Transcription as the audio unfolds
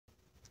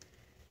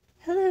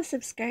Hello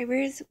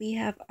subscribers, we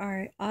have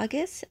our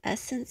August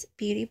Essence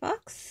Beauty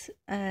Box.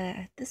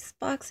 This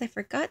box I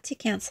forgot to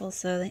cancel,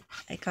 so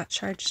I got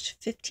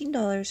charged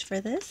 $15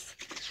 for this.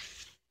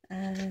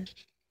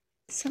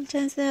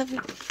 Sometimes they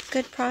have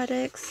good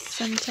products,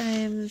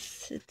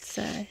 sometimes it's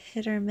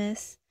hit or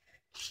miss.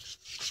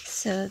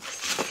 So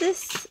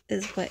this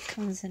is what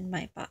comes in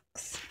my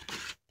box.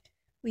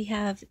 We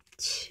have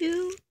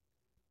two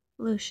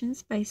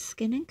lotions by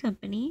Skin &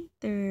 Company.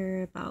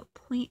 They're about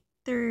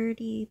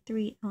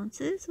 0.33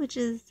 ounces, which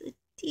is a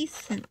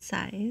decent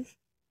size.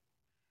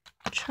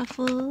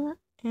 Truffle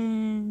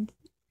and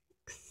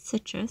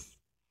citrus.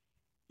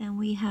 And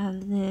we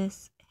have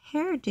this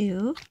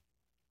hairdo.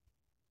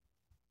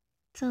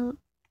 It's a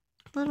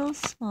little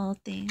small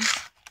thing.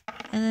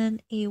 And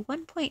then a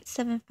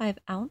 1.75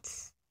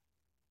 ounce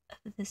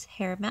of this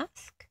hair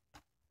mask,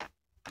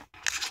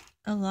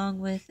 along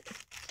with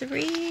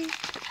 3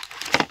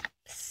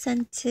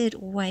 scented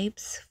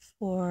wipes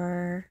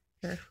for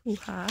your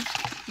hoo-ha.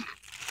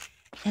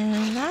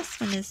 And last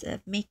one is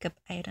a makeup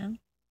item.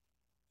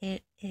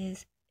 It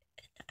is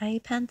an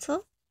eye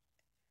pencil,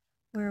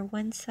 where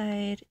one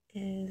side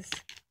is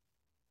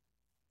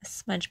a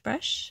smudge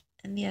brush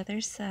and the other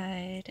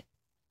side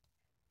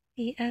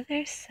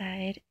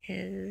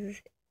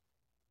is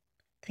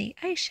the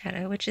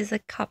eyeshadow, which is a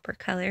copper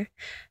color.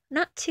 I'm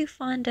not too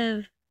fond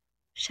of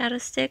shadow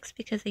sticks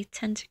because they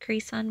tend to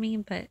crease on me,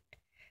 but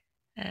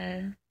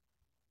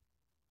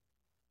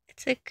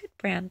it's a good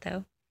brand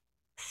though.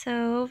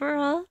 So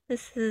overall,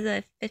 this is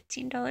a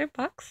 $15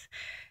 box.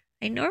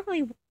 I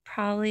normally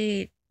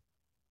probably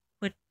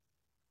would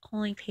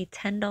only pay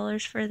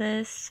 $10 for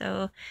this,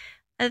 so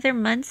other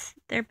months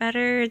they're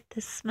better.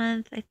 This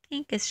month I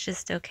think it's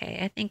just okay.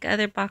 I think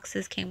other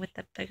boxes came with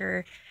a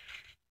bigger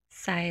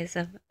size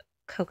of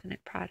coconut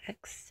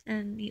products,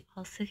 and you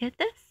also get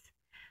this.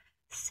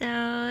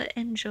 So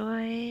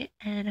enjoy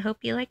and hope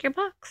you like your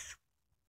box.